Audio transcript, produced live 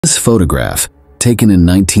This photograph, taken in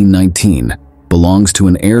 1919, belongs to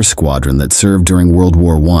an air squadron that served during World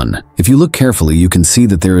War I. If you look carefully, you can see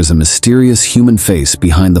that there is a mysterious human face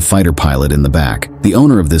behind the fighter pilot in the back. The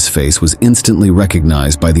owner of this face was instantly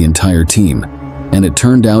recognized by the entire team, and it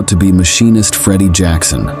turned out to be machinist Freddy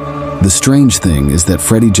Jackson. The strange thing is that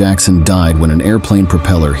Freddy Jackson died when an airplane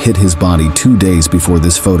propeller hit his body 2 days before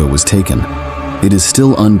this photo was taken. It is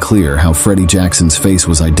still unclear how Freddy Jackson's face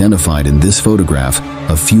was identified in this photograph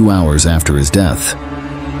a few hours after his death.